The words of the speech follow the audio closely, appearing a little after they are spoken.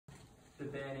the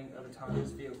banning of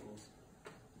autonomous vehicles.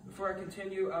 Before I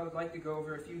continue, I would like to go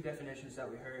over a few definitions that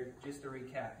we heard, just to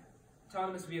recap.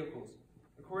 Autonomous vehicles.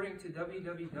 According to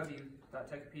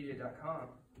www.techipedia.com,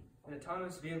 an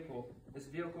autonomous vehicle is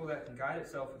a vehicle that can guide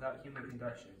itself without human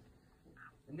conduction.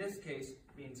 In this case,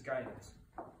 means guidance.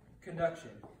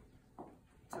 Conduction.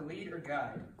 To lead or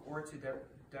guide, or to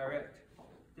direct.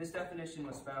 This definition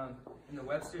was found in the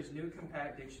Webster's New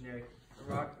Compact Dictionary,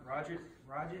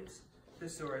 Roget's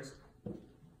Thesaurus,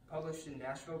 published in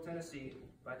Nashville, Tennessee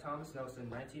by Thomas Nelson,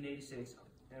 1986,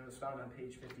 and it was found on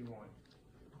page 51.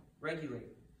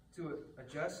 Regulate. To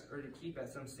adjust or to keep at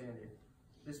some standard.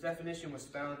 This definition was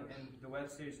found in the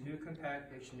Webster's New Compact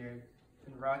Dictionary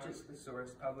and Roget's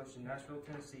Thesaurus, published in Nashville,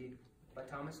 Tennessee by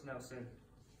Thomas Nelson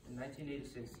in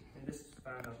 1986, and this is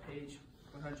found on page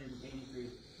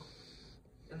 183.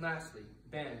 And lastly,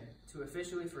 ban. To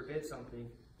officially forbid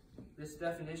something. This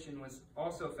definition was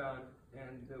also found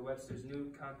in the Webster's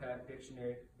New Compact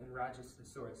Dictionary and Roget's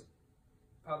Thesaurus,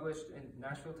 published in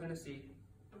Nashville, Tennessee,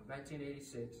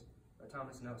 1986 by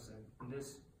Thomas Nelson, and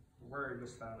this word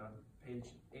was found on page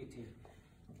 18.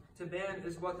 To ban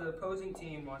is what the opposing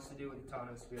team wants to do with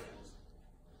autonomous vehicles.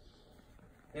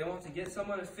 They want to get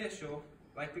someone official,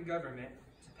 like the government,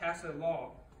 to pass a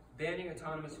law banning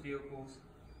autonomous vehicles,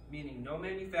 meaning no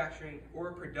manufacturing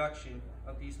or production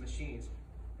of these machines.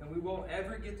 And we won't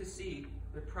ever get to see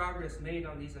the progress made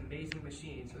on these amazing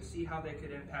machines or see how they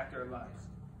could impact our lives.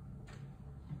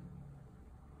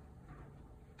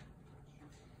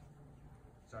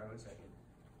 Sorry, 1 second.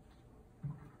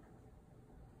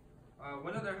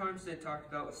 One other harms they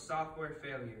talked about was software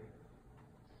failure,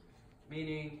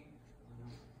 meaning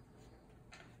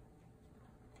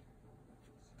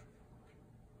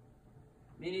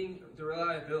the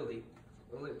reliability.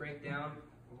 Will it break down?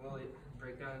 Will it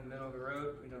break down in the middle of the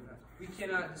road? We don't know. We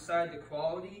cannot decide the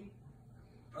quality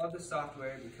of the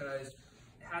software because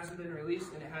it hasn't been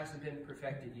released and it hasn't been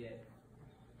perfected yet.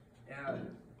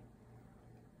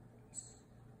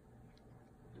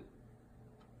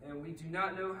 And we do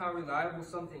not know how reliable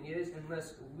something is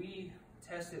unless we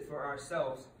test it for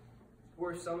ourselves,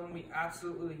 or if someone we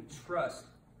absolutely trust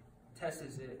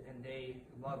tests it and they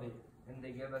love it and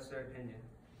they give us their opinion.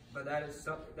 But that is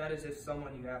if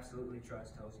someone you absolutely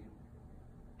trust tells you.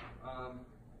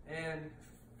 And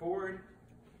Ford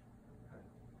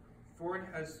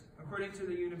has, according to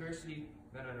the university,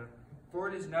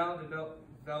 Ford is now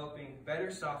developing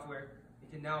better software.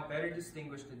 It can now better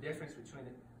distinguish the difference between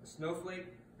a snowflake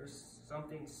or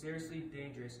something seriously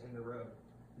dangerous in the road.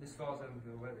 This falls under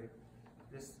the weather.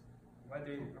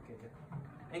 Okay.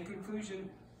 In conclusion,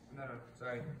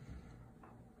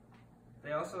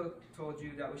 they also told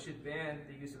you that we should ban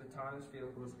the use of autonomous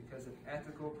vehicles because of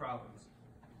ethical problems.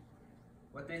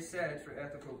 What they said for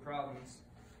ethical problems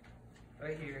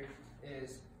right here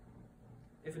is,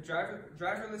 if a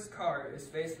driverless car is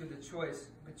faced with a choice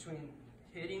between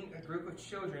hitting a group of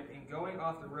children and going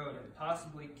off the road and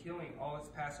possibly killing all its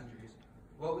passengers,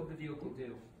 what would the vehicle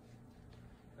do?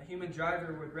 A human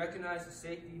driver would recognize the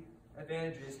safety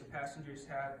advantages the passengers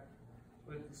have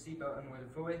with the seatbelt and would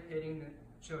avoid hitting the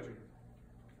children.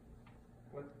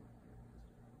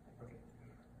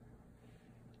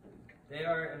 They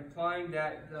are implying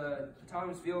that the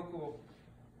autonomous vehicle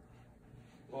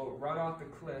will run off the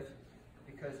cliff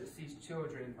because it sees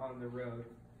children on the road.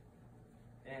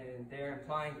 And they're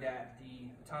implying that the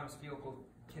autonomous vehicle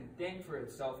can think for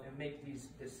itself and make these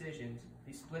decisions,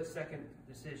 these split-second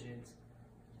decisions,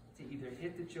 to either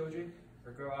hit the children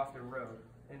or go off the road.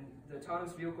 And the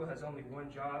autonomous vehicle has only one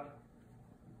job,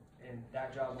 and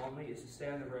that job only is to stay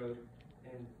on the road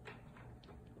and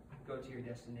go to your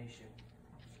destination.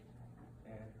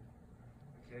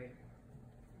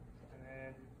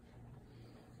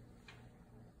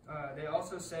 They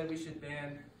also said we should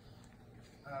ban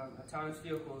autonomous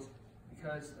vehicles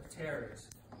because of terrorists.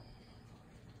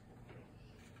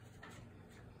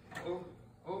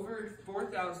 Over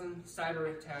 4,000 cyber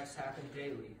attacks happen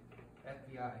daily,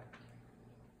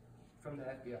 from the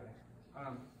FBI.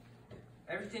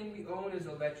 Everything we own is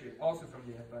electric, also from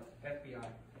the FBI.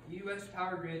 The U.S.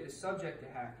 power grid is subject to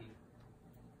hacking.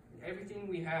 And everything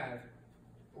we have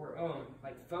or own,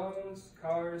 like phones,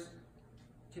 cars,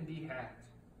 can be hacked.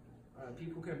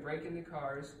 People can break into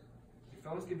cars, your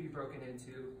phones can be broken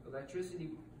into,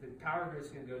 electricity, the power grids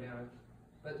can go down,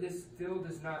 but this still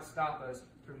does not stop us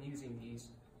from using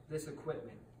this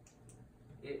equipment.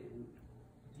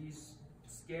 These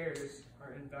scares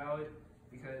are invalid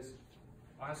because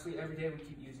honestly every day we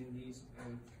keep using these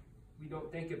and we don't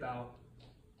think about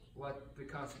what the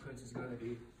consequence is going to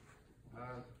be.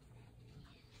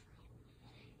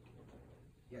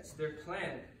 Yes, they're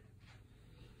planned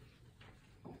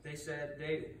they said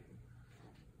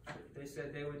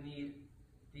they would need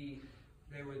they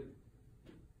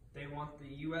want the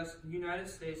United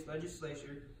States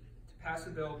legislature to pass a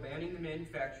bill banning the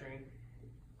manufacturing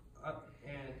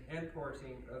and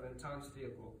importing of an autonomous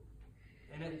vehicle.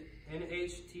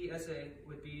 NHTSA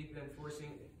would be the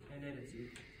enforcing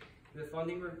entity. The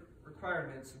funding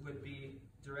requirements would be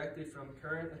directed from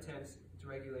current attempts to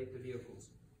regulate the vehicles.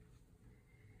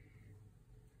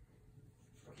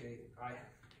 Okay,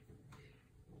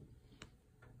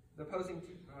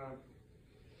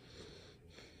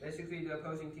 basically the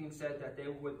opposing team said that they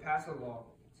would pass a law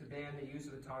to ban the use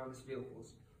of autonomous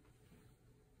vehicles.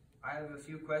 I have a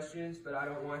few questions, but I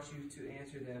don't want you to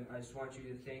answer them. I just want you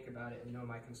to think about it and know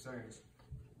my concerns.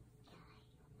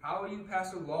 How will you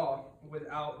pass a law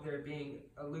without there being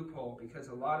a loophole? Because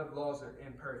a lot of laws are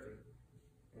imperfect.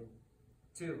 And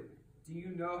 2, do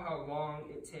you know how long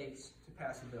it takes to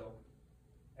pass a bill?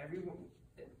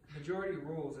 Majority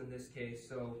rules in this case,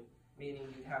 so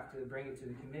meaning you have to bring it to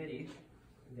the committee,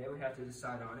 and they would have to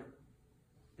decide on it.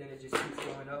 Then it just keeps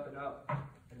going up and up,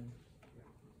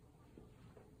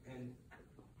 and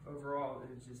overall it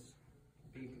would just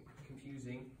be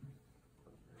confusing.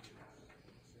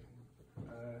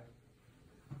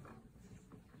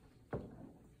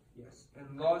 Yes,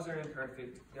 and laws are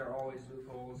imperfect. There are always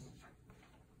loopholes.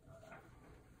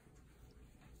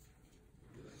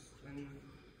 And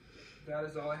that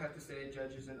is all I have to say,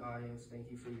 judges and audience.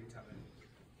 Thank you for your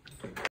time.